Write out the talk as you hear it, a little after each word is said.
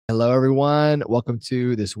Hello, everyone. Welcome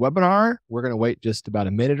to this webinar. We're going to wait just about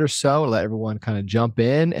a minute or so to let everyone kind of jump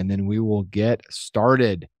in, and then we will get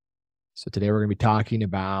started. So today we're going to be talking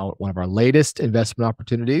about one of our latest investment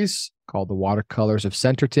opportunities called the Watercolors of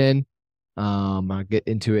Centerton. I'll get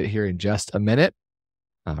into it here in just a minute.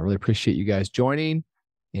 I really appreciate you guys joining,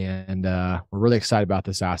 and we're really excited about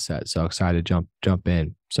this asset. So excited to jump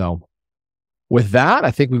in. So with that,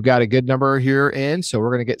 I think we've got a good number here in. So we're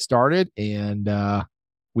going to get started, and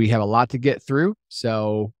we have a lot to get through.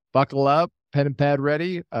 So buckle up, pen and pad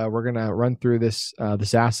ready. We're going to run through this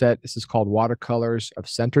asset. This is called Watercolors of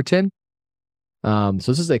Centerton. So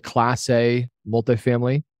this is a Class A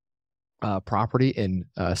multifamily property in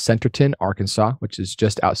Centerton, Arkansas, which is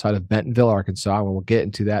just outside of Bentonville, Arkansas. And we'll get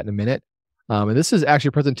into that in a minute. And this is actually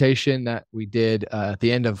a presentation that we did at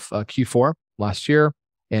the end of Q4 last year.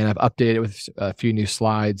 And I've updated it with a few new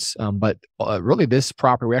slides. But really, this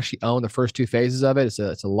property, we actually own the first two phases of it.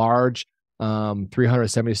 It's a large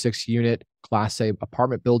 376 unit Class A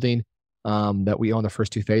apartment building that we own the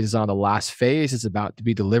first two phases on. The last phase is about to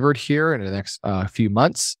be delivered here in the next few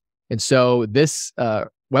months. And so this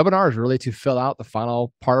webinar is really to fill out the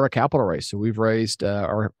final part of our capital raise. So we've raised,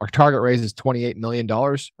 our target raise is $28 million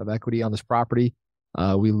of equity on this property.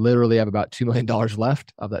 We literally have about $2 million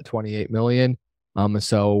left of that $28 million. And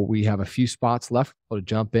so we have a few spots left to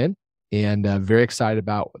jump in, and very excited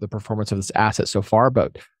about the performance of this asset so far.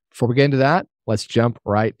 But before we get into that, let's jump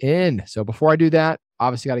right in. So before I do that,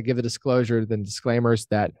 obviously got to give the disclosure, the disclaimers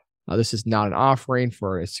that this is not an offering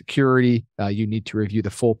for a security. You need to review the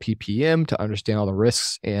full PPM to understand all the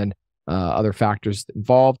risks and other factors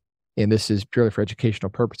involved. And this is purely for educational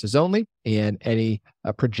purposes only. And any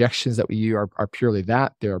projections that we use are purely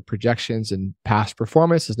that. There are projections, and past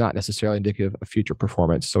performance is not necessarily indicative of future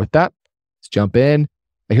performance. So with that, let's jump in.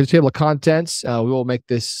 Here's the table of contents. We will make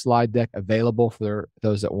this slide deck available for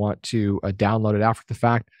those that want to download it after the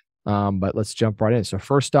fact. But let's jump right in. So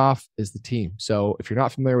first off is the team. So if you're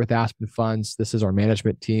not familiar with Aspen Funds, this is our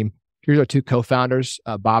management team. Here's our two co-founders,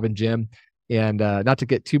 Bob and Jim. And not to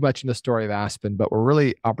get too much in the story of Aspen, but we're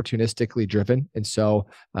really opportunistically driven. And so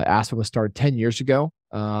Aspen was started 10 years ago,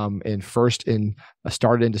 and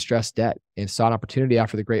started in distressed debt, and saw an opportunity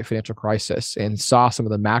after the great financial crisis, and saw some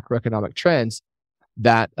of the macroeconomic trends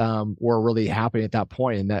that were really happening at that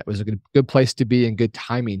point. And that was a good place to be, and good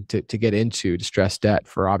timing to get into distressed debt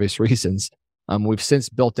for obvious reasons. We've since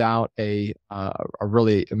built out a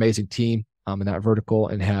really amazing team in that vertical,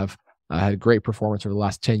 and have had great performance over the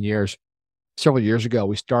last 10 years. Several years ago,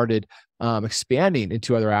 we started expanding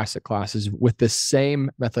into other asset classes with the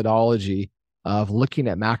same methodology of looking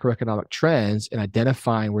at macroeconomic trends and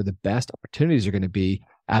identifying where the best opportunities are going to be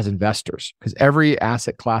as investors. Because every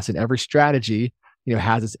asset class and every strategy,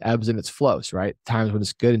 has its ebbs and its flows, right? Times when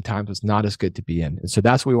it's good and times when it's not as good to be in. And so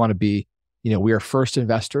that's what we want to be. We are first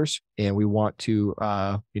investors, and we want to,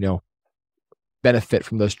 benefit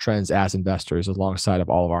from those trends as investors alongside of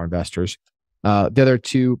all of our investors. The other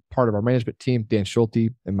two, part of our management team, Dan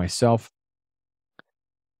Schulte and myself,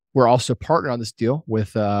 we're also partnered on this deal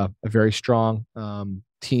with a very strong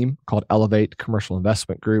team called Elevate Commercial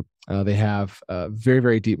Investment Group. They have very,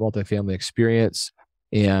 very deep multifamily experience,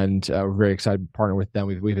 and we're very excited to partner with them.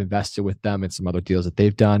 We've invested with them in some other deals that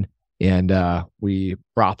they've done, and we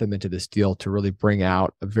brought them into this deal to really bring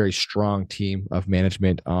out a very strong team of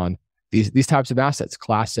management on these types of assets,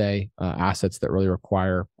 Class A assets that really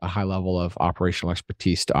require a high level of operational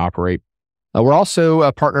expertise to operate. We're also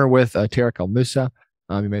a partner with Tarek El Moussa.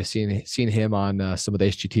 You may have seen him on some of the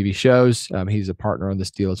HGTV shows. He's a partner on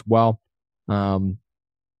this deal as well. And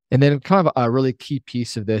then kind of a really key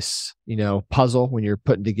piece of this, puzzle when you're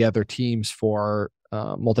putting together teams for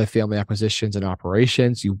multifamily acquisitions and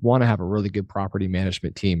operations, you want to have a really good property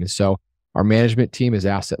management team. And so our management team is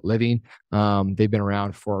Asset Living. They've been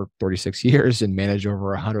around for 36 years and manage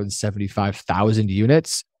over 175,000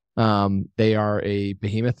 units. They are a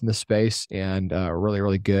behemoth in the space, and really,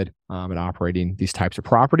 really good at operating these types of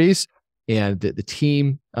properties. And the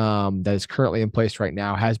team that is currently in place right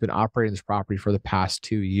now has been operating this property for the past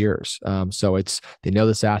 2 years. So they know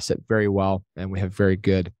this asset very well, and we have very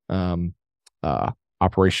good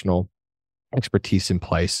operational expertise in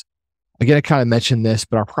place. Again, I kind of mentioned this,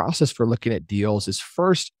 but our process for looking at deals is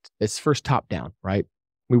first top down, right?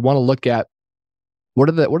 We want to look at what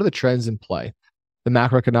are the trends in play, the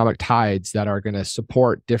macroeconomic tides that are going to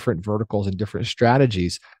support different verticals and different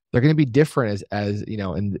strategies. They're going to be different as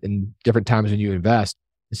in different times when you invest.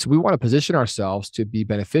 And so we want to position ourselves to be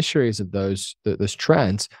beneficiaries of those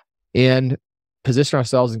trends, and position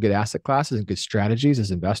ourselves in good asset classes and good strategies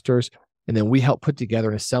as investors. And then we help put together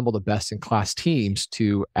and assemble the best in class teams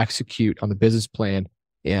to execute on the business plan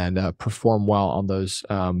and perform well on those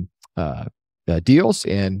deals,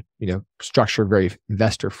 and structure very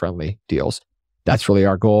investor friendly deals. That's really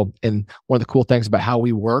our goal. And one of the cool things about how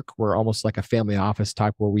we work, we're almost like a family office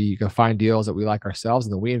type, where we go find deals that we like ourselves,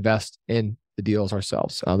 and then we invest in the deals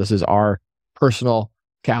ourselves. This is our personal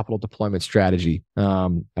capital deployment strategy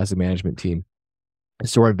as a management team. And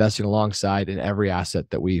so we're investing alongside in every asset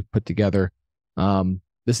that we put together.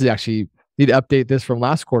 This is actually, need to update this from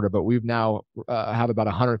last quarter, but we've now have about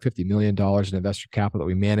 $150 million in investor capital that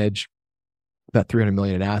we manage, about $300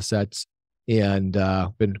 million in assets, and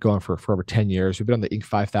been going for over 10 years. We've been on the Inc.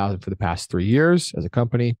 5000 for the past 3 years as a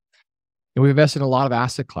company. And we've invested in a lot of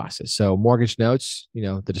asset classes. So mortgage notes,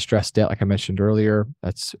 the distressed debt, like I mentioned earlier,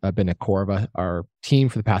 that's been a core of our team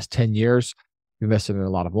for the past 10 years. We invested in a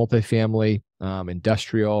lot of multifamily,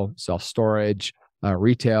 industrial, self-storage,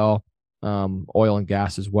 retail, oil and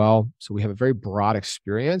gas as well. So we have a very broad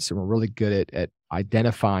experience, and we're really good at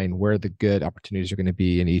identifying where the good opportunities are going to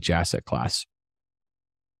be in each asset class.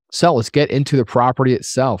 So let's get into the property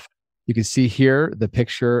itself. You can see here the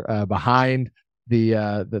picture behind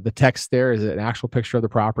the text there is an actual picture of the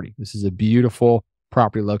property. This is a beautiful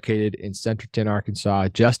property located in Centerton, Arkansas,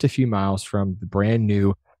 just a few miles from the brand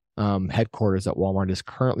new headquarters that Walmart is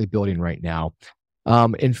currently building right now.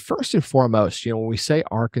 And first and foremost, when we say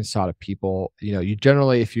Arkansas to people, you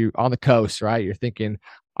generally, if you're on the coast, right, you're thinking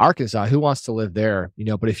Arkansas, who wants to live there?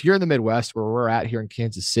 But if you're in the Midwest, where we're at here in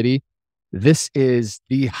Kansas City, this is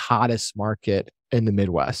the hottest market in the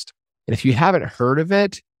Midwest. And if you haven't heard of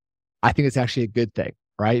it, I think it's actually a good thing,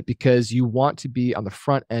 right? Because you want to be on the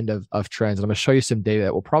front end of trends. And I'm going to show you some data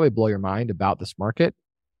that will probably blow your mind about this market,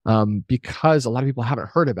 because a lot of people haven't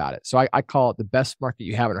heard about it. So I call it the best market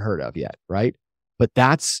you haven't heard of yet, right? But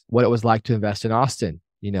that's what it was like to invest in Austin,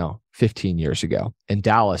 15 years ago, and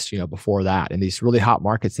Dallas, before that, and these really hot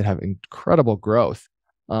markets that have incredible growth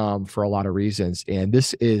for a lot of reasons. And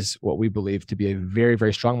this is what we believe to be a very,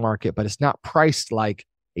 very strong market, but it's not priced like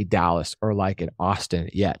a Dallas or like an Austin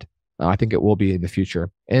yet. I think it will be in the future.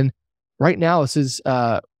 And right now, this is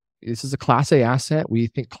a Class A asset. We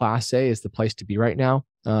think Class A is the place to be right now,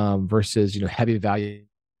 versus heavy value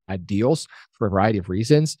deals for a variety of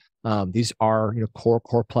reasons. These are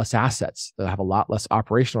core plus assets that have a lot less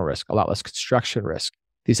operational risk, a lot less construction risk.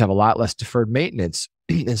 These have a lot less deferred maintenance.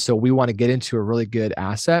 And so we want to get into a really good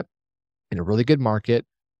asset in a really good market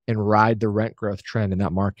and ride the rent growth trend in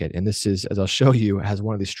that market. And this is, as I'll show you, has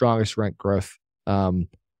one of the strongest rent growth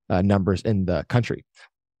numbers in the country.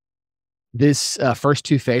 This first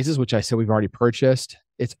two phases, which I said we've already purchased,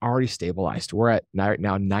 it's already stabilized. We're at now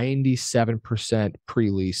 97%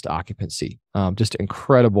 pre-leased occupancy. Just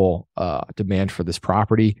incredible demand for this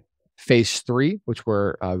property. Phase 3, which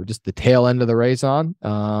we're just the tail end of the raise on,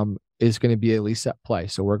 is going to be a lease-up play.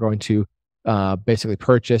 So we're going to basically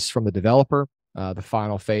purchase from the developer the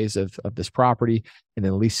final phase of this property, and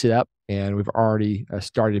then lease it up. And we've already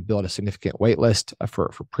started to build a significant wait list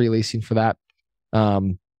for pre-leasing for that.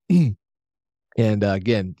 And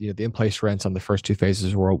again, the in-place rents on the first two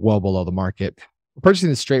phases were well below the market. We're purchasing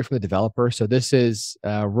this straight from the developer. So this is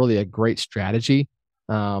really a great strategy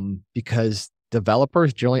because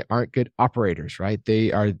developers generally aren't good operators, right?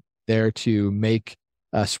 They are there to make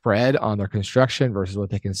a spread on their construction versus what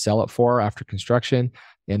they can sell it for after construction.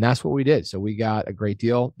 And that's what we did. So we got a great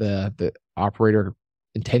deal. The operator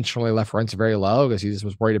intentionally left rents very low because he just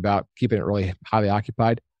was worried about keeping it really highly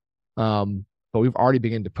occupied. But we've already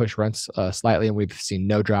begun to push rents slightly, and we've seen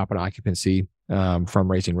no drop in occupancy from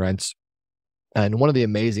raising rents. And one of the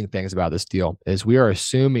amazing things about this deal is we are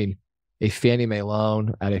assuming a Fannie Mae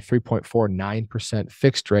loan at a 3.49%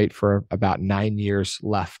 fixed rate for about 9 years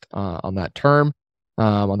left on that term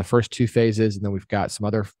on the first two phases. And then we've got some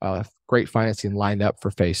other great financing lined up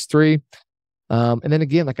for phase 3. And then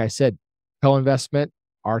again, like I said, co-investment,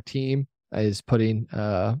 our team is putting,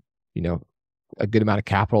 a good amount of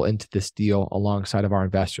capital into this deal alongside of our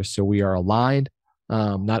investors. So we are aligned,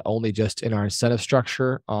 not only just in our incentive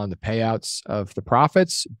structure on the payouts of the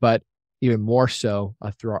profits, but even more so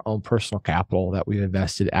through our own personal capital that we've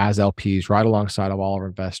invested as LPs right alongside of all our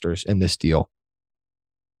investors in this deal.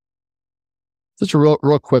 Just a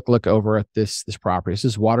real quick look over at this property. This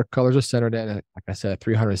is Watercolors of Centerton, like I said, a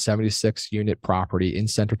 376 unit property in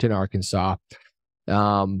Centerton, Arkansas.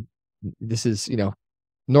 This is,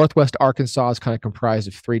 Northwest Arkansas is kind of comprised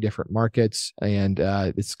of 3 different markets, and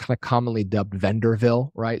it's kind of commonly dubbed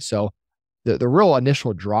Vendorville, right? So the real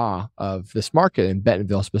initial draw of this market in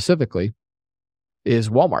Bentonville specifically is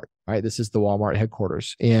Walmart, right? This is the Walmart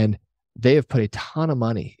headquarters, and they have put a ton of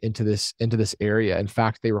money into this area. In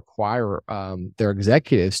fact, they require their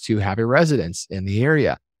executives to have a residence in the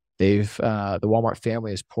area. The Walmart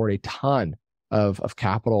family has poured a ton of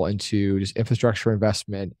capital into just infrastructure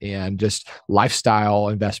investment and just lifestyle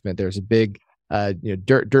investment. There's a big,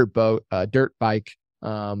 dirt bike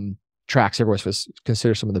tracks everywhere. Was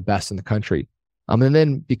considered some of the best in the country. And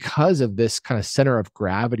then because of this kind of center of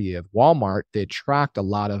gravity of Walmart, they attract a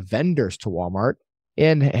lot of vendors to Walmart.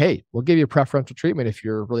 And hey, we'll give you a preferential treatment if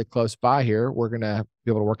you're really close by here. We're going to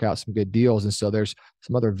be able to work out some good deals. And so there's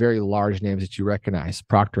some other very large names that you recognize: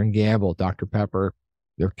 Proctor Gamble, Dr. Pepper,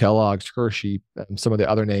 their Kellogg's, Hershey. Some of the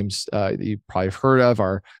other names that you probably have heard of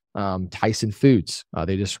are Tyson Foods.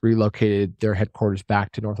 They just relocated their headquarters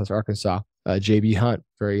back to Northwest Arkansas. JB Hunt,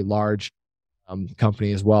 very large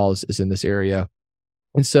company as well, is in this area.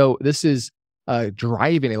 And so this is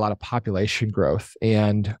driving a lot of population growth.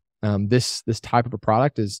 And this type of a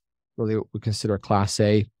product is really what we consider a Class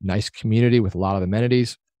A, nice community with a lot of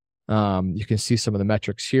amenities. You can see some of the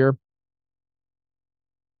metrics here.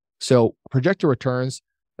 So projected returns,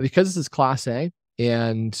 because this is Class A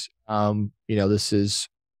and this is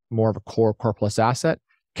more of a core plus asset,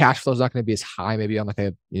 cash flow is not going to be as high maybe on like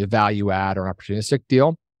a value add or an opportunistic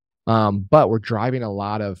deal. But we're driving a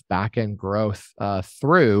lot of back-end growth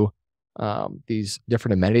through these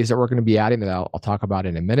different amenities that we're going to be adding that I'll talk about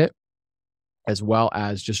in a minute, as well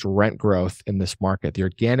as just rent growth in this market. The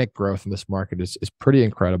organic growth in this market is pretty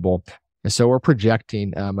incredible. And so we're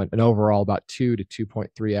projecting an overall about 2 to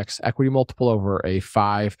 2.3x equity multiple over a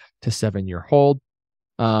 5 to 7 year hold.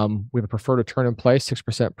 We have a preferred return in place,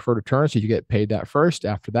 6% preferred return. So you get paid that first.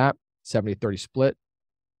 After that, 70-30 split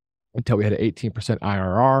until we had an 18%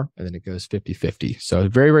 IRR, and then it goes 50-50. So a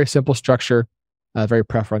very, very simple structure, very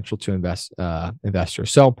preferential to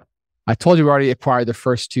investors. So I told you we already acquired the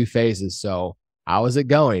first 2 phases. So how is it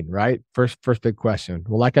going, right? First big question.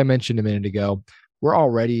 Well, like I mentioned a minute ago, we're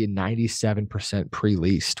already 97%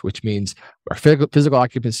 pre-leased, which means our physical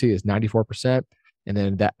occupancy is 94%. And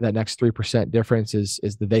then that next 3% difference is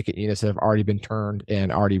the vacant units that have already been turned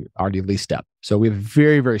and already leased up. So we have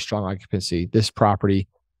very, very strong occupancy. This property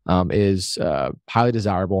is highly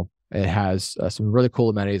desirable. It has some really cool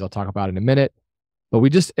amenities I'll talk about in a minute. But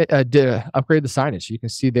we just did upgrade the signage. You can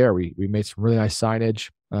see there we made some really nice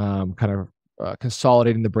signage, kind of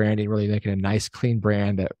consolidating the branding, really making a nice, clean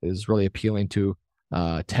brand that is really appealing to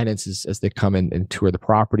tenants as they come in and tour the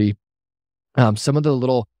property. Some of the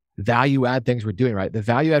little value add things we're doing, right? The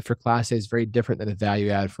value add for Class A is very different than the value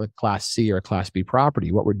add for Class C or a Class B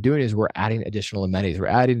property. What we're doing is we're adding additional amenities. We're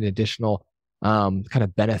adding additional kind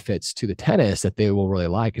of benefits to the tenants that they will really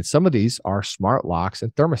like. And some of these are smart locks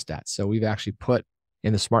and thermostats. So we've actually put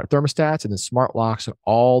in the smart thermostats and the smart locks in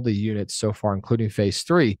all the units so far, including phase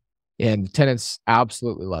 3. And tenants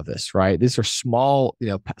absolutely love this, right? These are small,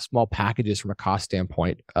 small packages from a cost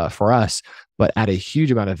standpoint for us, but add a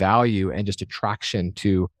huge amount of value and just attraction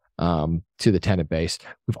to the tenant base.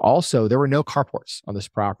 There were no carports on this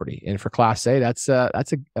property, and for Class A, that's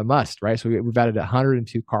a must, right? So we've added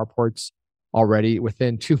 102 carports already.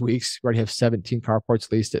 Within 2 weeks, we already have 17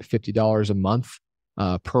 carports leased at $50 a month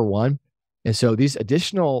per one. And so these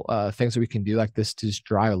additional things that we can do like this to just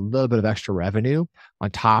drive a little bit of extra revenue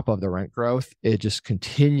on top of the rent growth, it just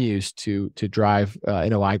continues to drive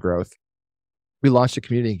NOI growth. We launched a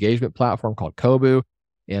community engagement platform called Kobu,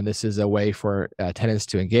 and this is a way for tenants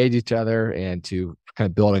to engage each other and to kind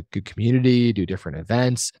of build a good community, do different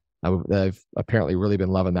events. I've apparently really been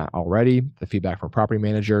loving that already, the feedback from property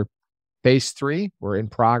manager. Phase 3, we're in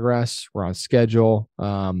progress. We're on schedule.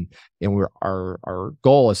 And our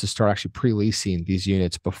goal is to start actually pre-leasing these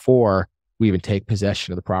units before we even take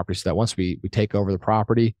possession of the property, so that once we take over the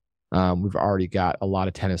property, we've already got a lot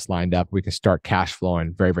of tenants lined up. We can start cash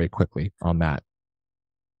flowing very, very quickly on that.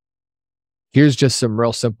 Here's just some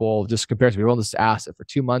real simple, just comparison. We've owned this asset for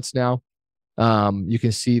 2 months now. You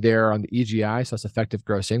can see there on the EGI, so that's effective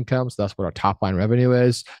gross income. So that's what our top line revenue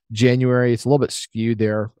is. January, it's a little bit skewed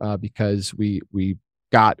there because we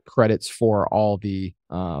got credits for all the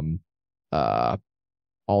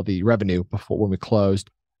revenue before when we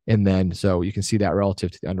closed. And then, so you can see that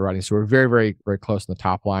relative to the underwriting. So we're very, very, very close on the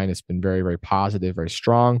top line. It's been very, very positive, very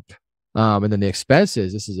strong. And then the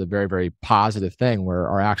expenses, this is a very, very positive thing where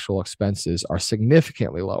our actual expenses are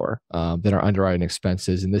significantly lower than our underwriting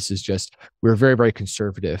expenses. And this is just, we're very, very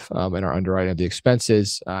conservative in our underwriting of the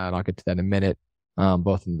expenses. And I'll get to that in a minute,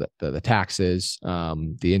 both in the taxes,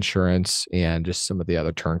 the insurance, and just some of the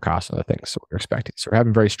other turn costs and other things that we're expecting. So we're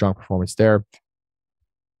having very strong performance there.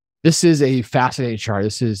 This is a fascinating chart.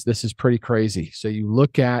 This is pretty crazy. So you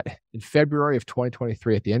look at in February of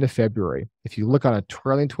 2023, at the end of February, if you look on a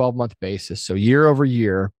trailing 12-month basis, so year over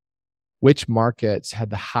year, which markets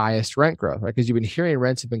had the highest rent growth, right? Because you've been hearing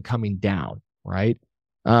rents have been coming down, right?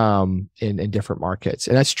 in different markets.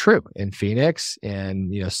 And that's true in Phoenix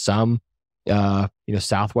and, some,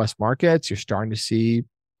 Southwest markets. You're starting to see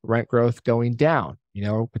rent growth going down,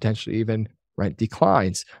 potentially even rent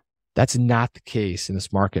declines. That's not the case in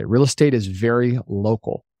this market. Real estate is very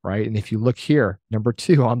local, right? And if you look here, number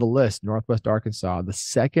 2 on the list, Northwest Arkansas, the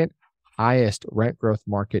second highest rent growth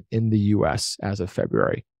market in the US as of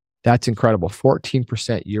February. That's incredible.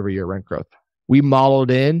 14% year-over-year rent growth. We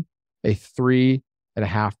modeled in a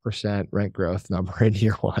 3.5% rent growth number in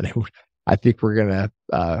year 1. I think we're going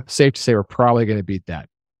to, safe to say we're probably going to beat that.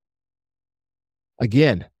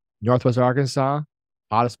 Again, Northwest Arkansas,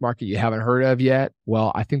 hottest market you haven't heard of yet.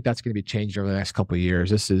 Well, I think that's going to be changed over the next couple of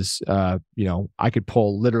years. This is, I could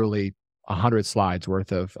pull literally 100 slides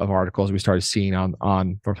worth of articles we started seeing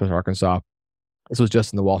on Northwest Arkansas. This was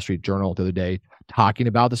just in the Wall Street Journal the other day talking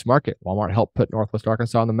about this market. Walmart helped put Northwest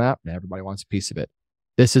Arkansas on the map, and everybody wants a piece of it.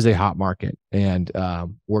 This is a hot market, and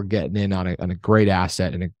we're getting in on a great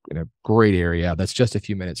asset in a great area that's just a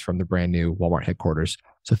few minutes from the brand new Walmart headquarters.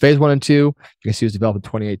 So phase 1 and 2, you can see, was developed in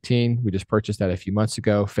 2018. We just purchased that a few months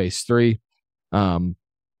ago. Phase 3,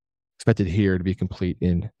 expected here to be complete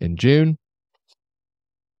in June.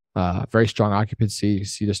 Very strong occupancy. You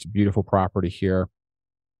see just a beautiful property here.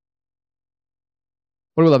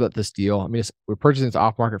 What do we love about this deal? I mean, we're purchasing this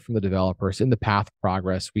off market from the developers in the path of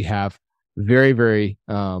progress. We have very, very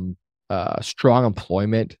strong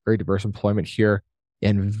employment, very diverse employment here,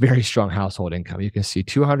 and very strong household income. You can see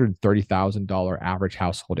 $230,000 average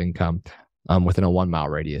household income within a 1-mile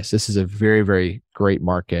radius. This is a very, very great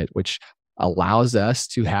market, which allows us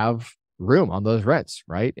to have room on those rents,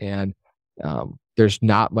 right? And there's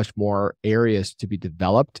not much more areas to be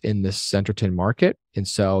developed in this Centerton market. And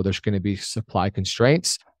so there's going to be supply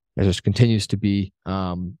constraints. There just continues to be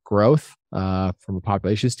growth from a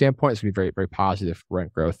population standpoint. It's going to be very, very positive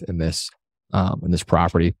rent growth in this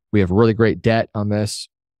property. We have really great debt on this,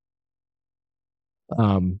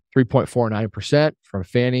 3.49% from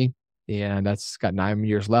Fannie, and that's got 9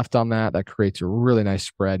 years left on that. That creates a really nice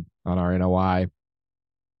spread on our NOI.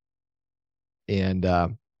 And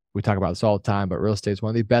we talk about this all the time, but real estate is one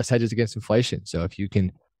of the best hedges against inflation. So if you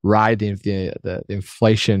can ride the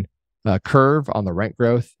inflation curve on the rent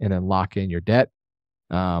growth and then lock in your debt,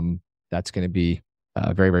 that's going to be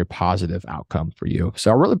a very, very positive outcome for you.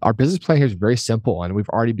 So our business plan here is very simple, and we've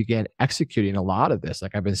already began executing a lot of this,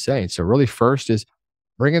 like I've been saying. So really, first is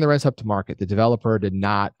bringing the rents up to market. The developer did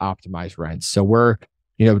not optimize rents, so we're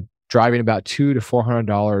driving about $200 to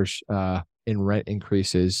 $400 in rent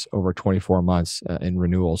increases over 24 months in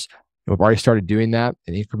renewals. We've already started doing that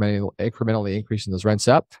and incrementally increasing those rents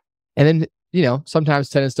up. And then, sometimes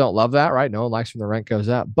tenants don't love that, right? No one likes when the rent goes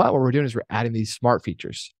up. But what we're doing is we're adding these smart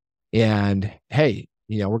features. And hey,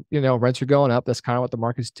 rents are going up. That's kind of what the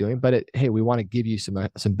market's doing. But hey, we want to give you some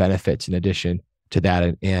benefits in addition to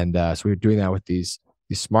that. And so we're doing that with these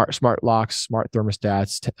smart locks, smart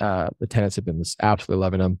thermostats. The tenants have been absolutely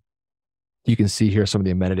loving them. You can see here some of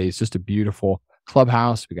the amenities. Just a beautiful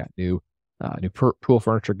clubhouse. We got new pool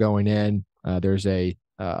furniture going in. There's a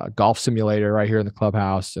golf simulator right here in the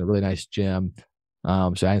clubhouse, and a really nice gym.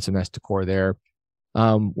 So adding some nice decor there.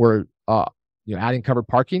 We're adding covered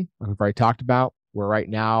parking, like we've already talked about. We're right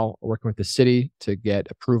now working with the city to get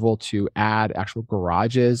approval to add actual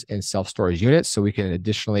garages and self-storage units, so we can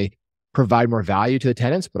additionally provide more value to the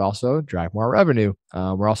tenants, but also drive more revenue.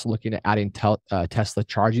 We're also looking at adding Tesla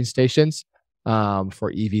charging stations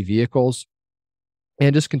for EV vehicles,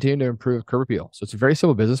 and just continue to improve curb appeal. So it's a very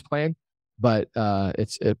simple business plan, but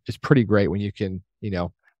it's pretty great when you can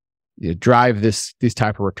drive these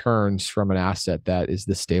type of returns from an asset that is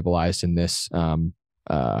this stabilized and this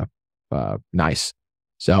nice.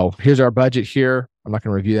 So here's our budget here. I'm not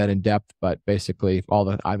going to review that in depth, but basically all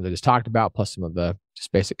the items I just talked about, plus some of the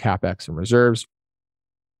just basic CapEx and reserves.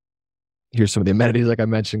 Here's some of the amenities, like I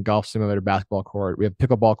mentioned: golf simulator, basketball court. We have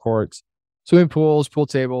pickleball courts, swimming pools, pool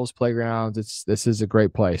tables, playgrounds. This is a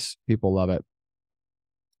great place. People love it.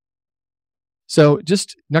 So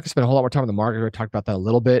just not going to spend a whole lot more time on the market. We talked about that a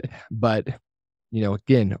little bit, but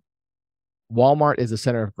again, Walmart is the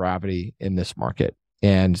center of gravity in this market.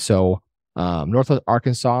 And so Northwest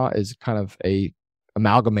Arkansas is kind of a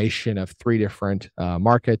amalgamation of 3 different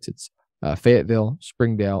markets. It's Fayetteville,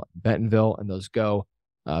 Springdale, Bentonville, and those go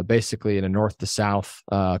basically in a north to south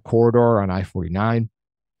corridor on I-49.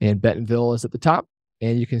 And Bentonville is at the top.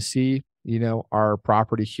 And you can see, our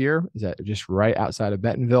property here is just right outside of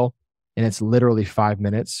Bentonville. And it's literally 5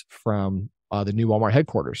 minutes from the new Walmart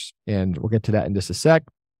headquarters. And we'll get to that in just a sec.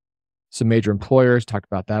 Some major employers, talked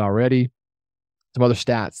about that already. Some other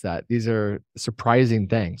stats that these are surprising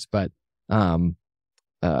things, but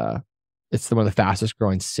It's one of the fastest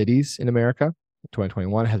growing cities in America.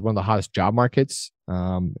 2021 has one of the hottest job markets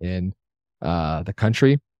in the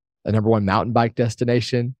country. The number one mountain bike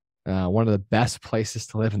destination. One of the best places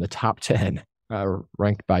to live in the top 10,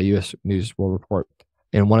 ranked by U.S. News World Report,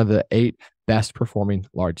 and one of the 8 best performing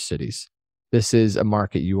large cities. This is a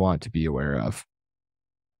market you want to be aware of.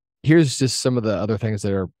 Here's just some of the other things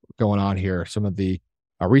that are going on here. Some of the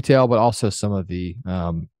retail, but also some of the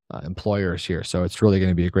employers here. So it's really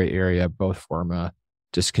going to be a great area, both from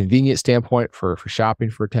just convenience standpoint for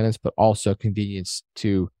shopping for tenants, but also convenience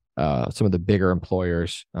to some of the bigger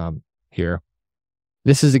employers here.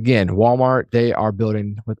 This is, again, Walmart. They are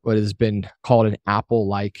building what has been called an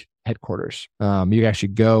Apple-like headquarters. You can actually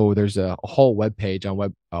go, there's a whole web page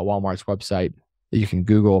on Walmart's website that you can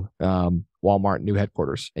Google Walmart new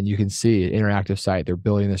headquarters, and you can see an interactive site. They're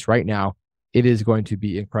building this right now. It is going to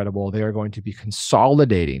be incredible. They are going to be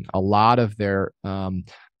consolidating a lot of their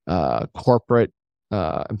corporate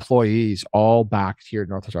employees all back here in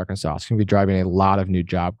Northwest Arkansas. It's going to be driving a lot of new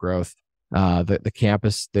job growth. The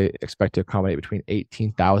campus, they expect to accommodate between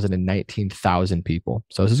 18,000 and 19,000 people.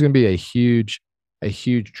 So this is going to be a huge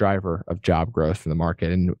driver of job growth in the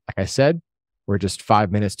market. And like I said, we're just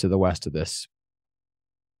 5 minutes to the west of this.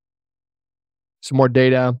 Some more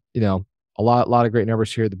data, a lot of great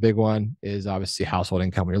numbers here. The big one is obviously household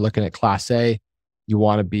income. When you're looking at Class A, you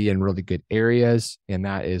want to be in really good areas, and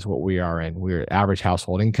that is what we are in. We're at average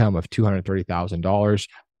household income of $230,000.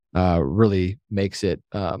 Really makes it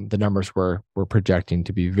the numbers we're projecting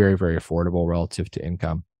to be very, very affordable relative to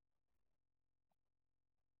income.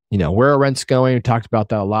 Where are rents going? We talked about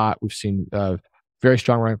that a lot. We've seen very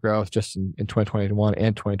strong rent growth just in 2021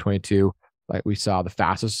 and 2022. Like we saw the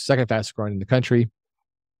second fastest growing in the country.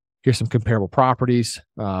 Here's some comparable properties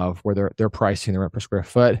where they're pricing the rent per square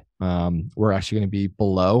foot. We're actually going to be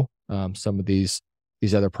below some of these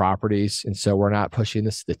other properties, and so we're not pushing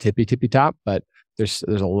this to the tippy top, but there's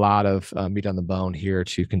a lot of meat on the bone here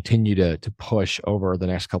to continue to push over the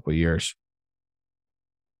next couple of years.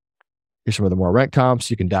 Here's some of the more rent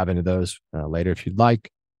comps. You can dive into those later if you'd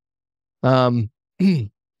like. And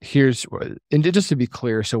just to be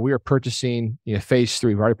clear, so we are purchasing phase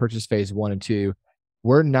 3. We've already purchased phase 1 and 2.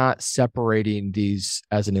 We're not separating these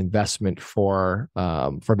as an investment for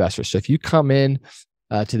investors. So if you come in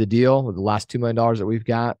to the deal with the last $2 million that we've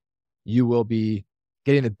got, you will be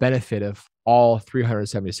getting the benefit of all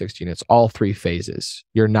 376 units, all 3 phases.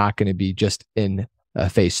 You're not going to be just in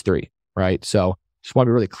phase 3, right? So just want to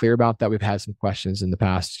be really clear about that. We've had some questions in the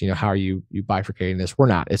past, how are you bifurcating this? We're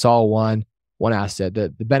not. It's all one asset. The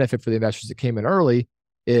benefit for the investors that came in early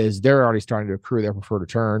is they're already starting to accrue their preferred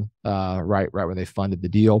return right when they funded the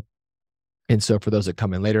deal. And so for those that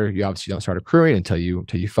come in later, you obviously don't start accruing until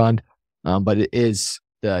you fund. But it is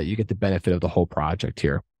you get the benefit of the whole project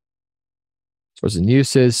here. Sources and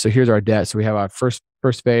uses. So here's our debt. So we have our first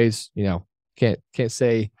phase. Can't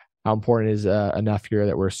say how important it is enough here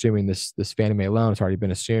that we're assuming this Fannie Mae loan has already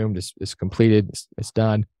been assumed. It's completed. It's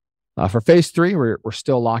done. For phase 3, we're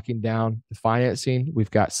still locking down the financing. We've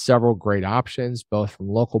got several great options, both from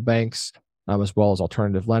local banks as well as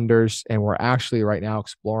alternative lenders. And we're actually right now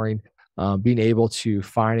exploring being able to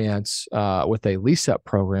finance with a lease-up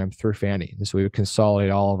program through Fannie. And so we would consolidate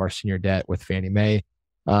all of our senior debt with Fannie Mae.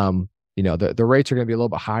 The rates are going to be a little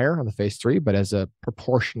bit higher on the phase 3, but as a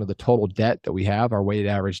proportion of the total debt that we have, our weighted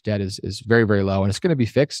average debt is very, very low, and it's going to be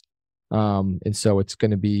fixed. And so it's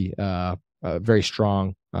going to be very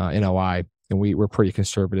strong NOI, and we're pretty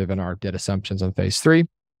conservative in our debt assumptions on phase 3.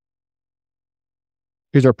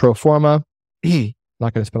 Here's our pro forma.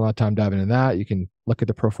 Not going to spend a lot of time diving into that. You can look at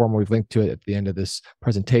the pro forma. We've linked to it at the end of this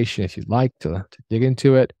presentation if you'd like to dig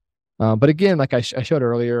into it. But again, like I showed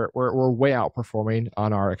earlier, we're way outperforming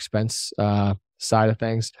on our expense side of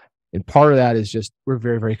things. And part of that is just we're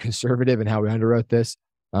very, very conservative in how we underwrote this.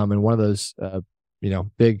 And one of those,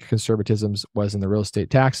 big conservatisms was in the real estate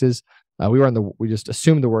taxes. We just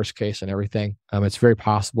assumed the worst case on everything. It's very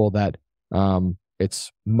possible that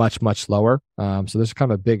it's much, much lower. So there's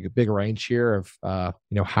kind of a big range here of,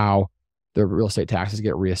 how the real estate taxes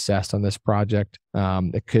get reassessed on this project.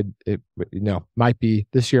 Might be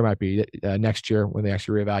this year, might be next year when they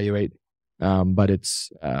actually reevaluate. But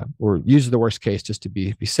we're using the worst case just to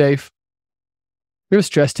be safe. We have a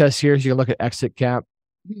stress test here. So you can look at exit cap.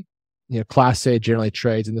 Class A generally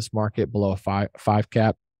trades in this market below a five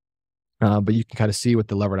cap. But you can kind of see what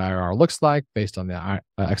the levered IRR looks like based on the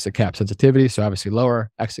exit cap sensitivity. So obviously lower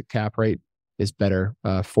exit cap rate is better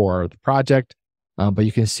for the project. But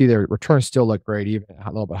you can see their returns still look great, even at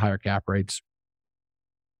a little bit higher cap rates.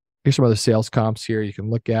 Here's some other sales comps here you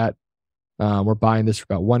can look at. We're buying this for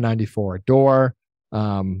about $194 a door.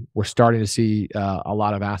 We're starting to see a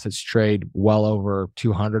lot of assets trade well over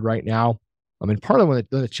 200 right now. I mean, part of one of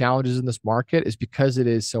the challenges in this market is because it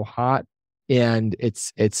is so hot, and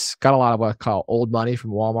it's got a lot of what I call old money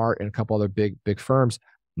from Walmart and a couple other big firms.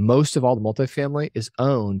 Most of all the multifamily is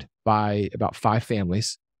owned by about 5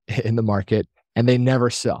 families in the market, and they never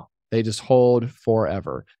sell. They just hold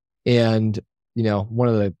forever. And one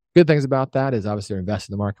of the good things about that is obviously they're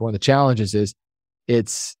investing in the market. One of the challenges is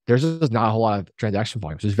there's just not a whole lot of transaction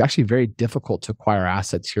volume. So it's actually very difficult to acquire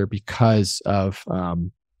assets here because of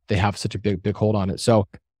they have such a big hold on it. So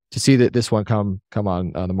to see that this one come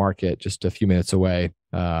on the market just a few minutes away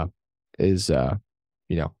is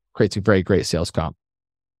creates a very great sales comp.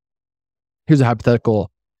 Here's a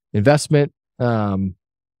hypothetical investment and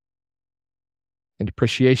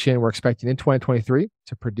depreciation. We're expecting in 2023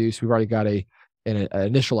 to produce. We've already got an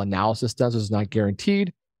initial analysis done, so it's not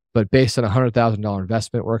guaranteed. But based on a $100,000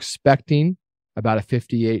 investment, we're expecting about a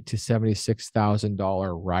 $58,000 to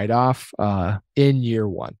 $76,000 write-off in year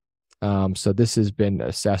one. So this has been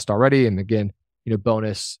assessed already, and again,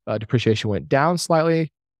 bonus depreciation went down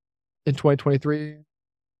slightly in 2023,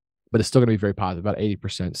 but it's still going to be very positive, about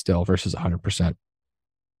 80% still versus 100%.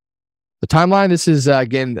 The timeline. This is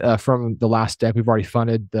again from the last deck. We've already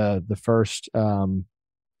funded the first 2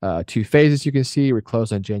 phases. You can see we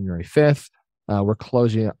closed on January 5th. We're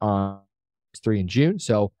closing on 3 in June.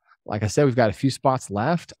 So like I said, we've got a few spots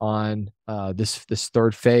left on this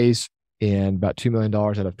third phase, and about $2 million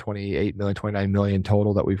out of 28 million, 29 million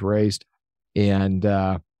total that we've raised. And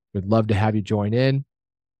we'd love to have you join in.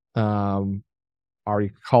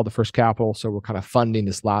 Already called the first capital. So we're kind of funding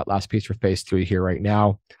this last piece for phase 3 here right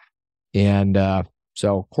now. And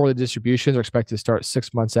so quarterly distributions are expected to start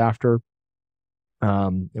 6 months after.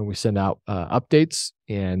 And we send out updates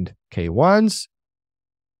and K1s.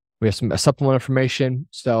 We have some supplemental information.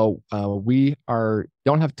 So we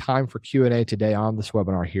don't have time for Q&A today on this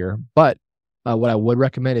webinar here. But what I would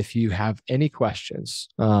recommend, if you have any questions,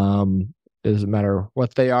 it doesn't matter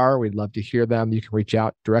what they are, we'd love to hear them. You can reach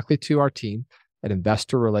out directly to our team at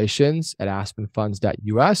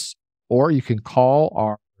investorrelations@aspenfunds.us, or you can call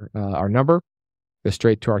our number, go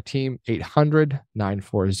straight to our team,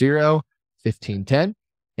 800-940-1510,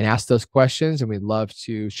 and ask those questions. And we'd love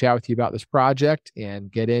to chat with you about this project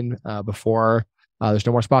and get in before there's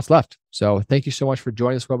no more spots left. So thank you so much for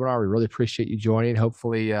joining this webinar. We really appreciate you joining.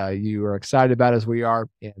 Hopefully you are excited about it as we are.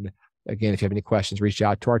 And again, if you have any questions, reach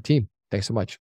out to our team. Thanks so much.